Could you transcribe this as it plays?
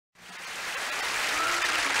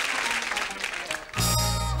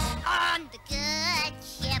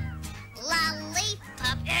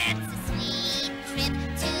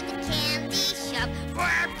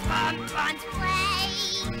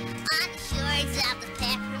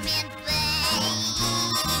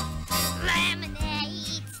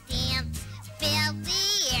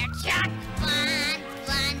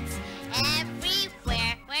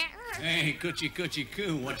coochie, coochie,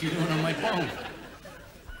 coo. What you doing on my phone?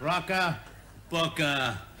 Rocka,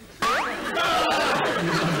 bucka.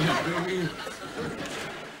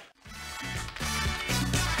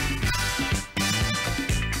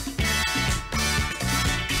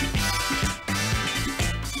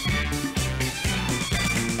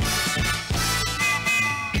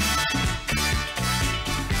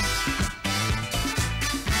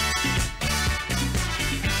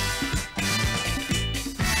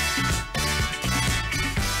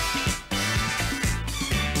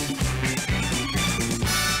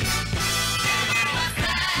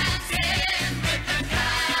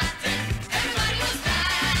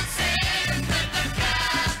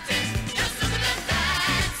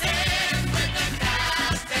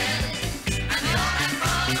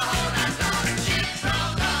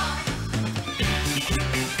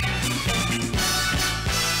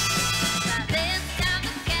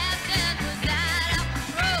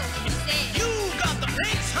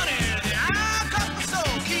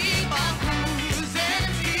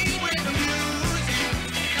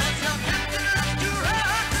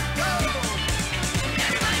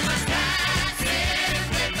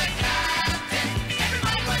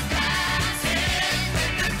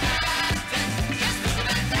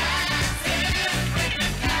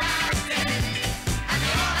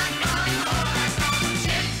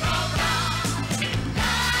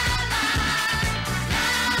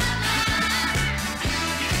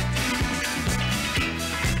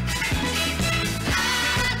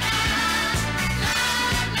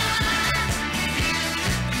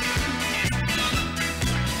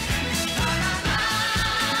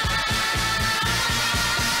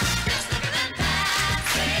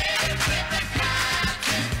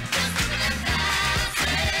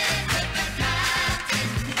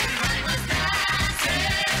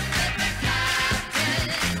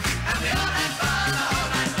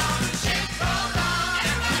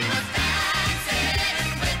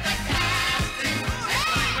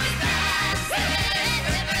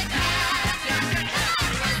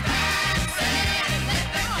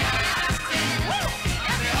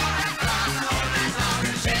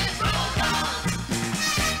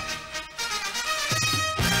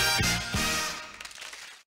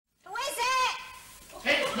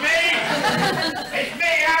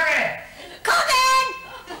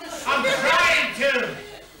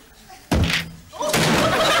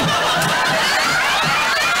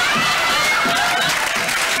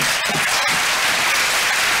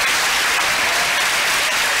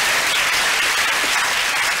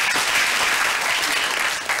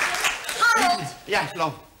 Yes,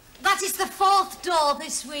 love. That is the 4th door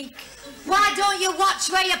this week. Why don't you watch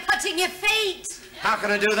where you're putting your feet? How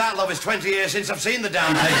can I do that, love? It's 20 years since I've seen the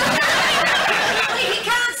damn thing. Well, if you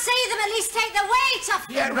can't see them, at least take the weight off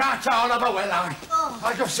them. Yeah, right on, love, I will, I. Oh.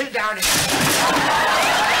 I'll just sit down here.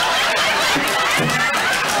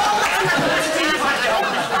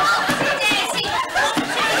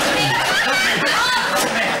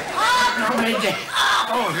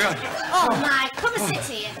 Oh, good. Oh, Mike, come and sit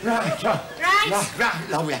here. Right, Right? Right,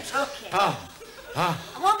 love, yes. Okay. I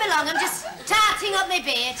won't be long, I'm just tarting up my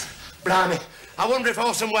beard. Blimey, I wonder if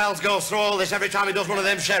Orson Welles goes through all this every time he does one of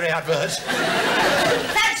them sherry adverts.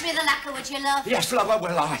 Fetch me the lacquer, would you, love? Yes, love, I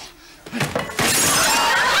will, I.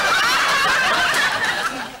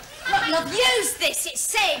 Look, love, use this, it's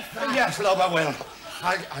safe. Yes, love, I will.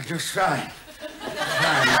 I just try.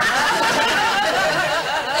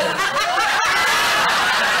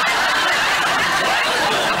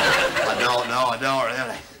 No, I don't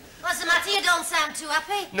really. What's the matter? You don't sound too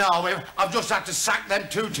happy. No, I've just had to sack them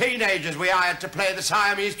 2 teenagers we hired to play the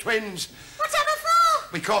Siamese twins. Whatever for?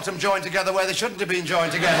 We caught them joined together where they shouldn't have been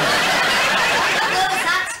joined together. What was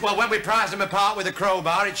that? Well, when we prized them apart with a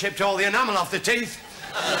crowbar, it chipped all the enamel off the teeth.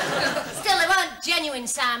 Still, they weren't genuine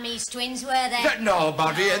Siamese twins, were they?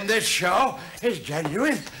 Nobody in this show is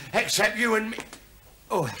genuine, except you and me.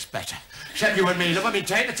 Oh, that's better. Except you and me, love. I mean,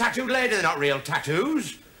 take the tattooed lady. They're not real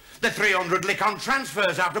tattoos. They're 300 lick-on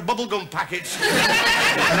transfers out of bubblegum packets.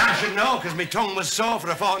 And I should know, because my tongue was sore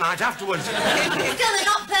for a fortnight afterwards. Still, they're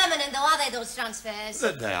not permanent, though, are they, those transfers?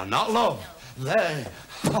 They are not, love. They're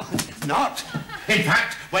not. In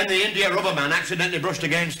fact, when the India rubber man accidentally brushed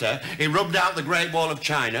against her, he rubbed out the Great Wall of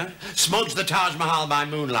China, smudged the Taj Mahal by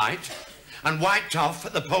moonlight, and wiped off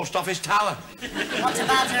the post office tower. What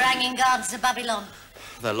about her hanging gardens of Babylon?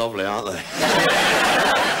 They're lovely, aren't they?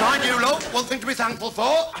 Mind you, love, one thing to be thankful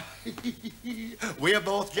for. We're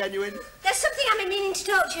both genuine. There's something I've been meaning to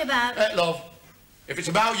talk to you about. Love, if it's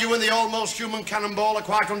about you and the almost human cannonball, I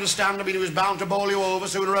quite understand. I mean, he was bound to bowl you over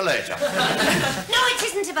sooner or later. No, it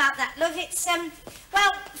isn't about that, love. It's,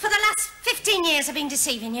 well, for the last 15 years I've been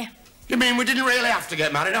deceiving you. You mean we didn't really have to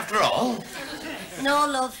get married after all? No,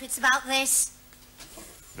 love, it's about this.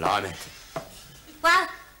 Blimey. Well?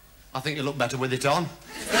 I think you look better with it on.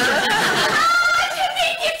 Oh, you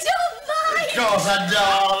mean you don't mind? Of course I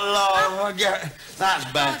don't, love.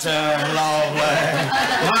 That's better,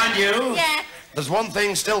 lovely. Mind you, Yeah. there's one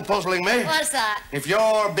thing still puzzling me. What's that? If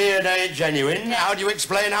your beard ain't genuine, how do you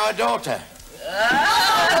explain our daughter?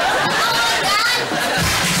 Oh!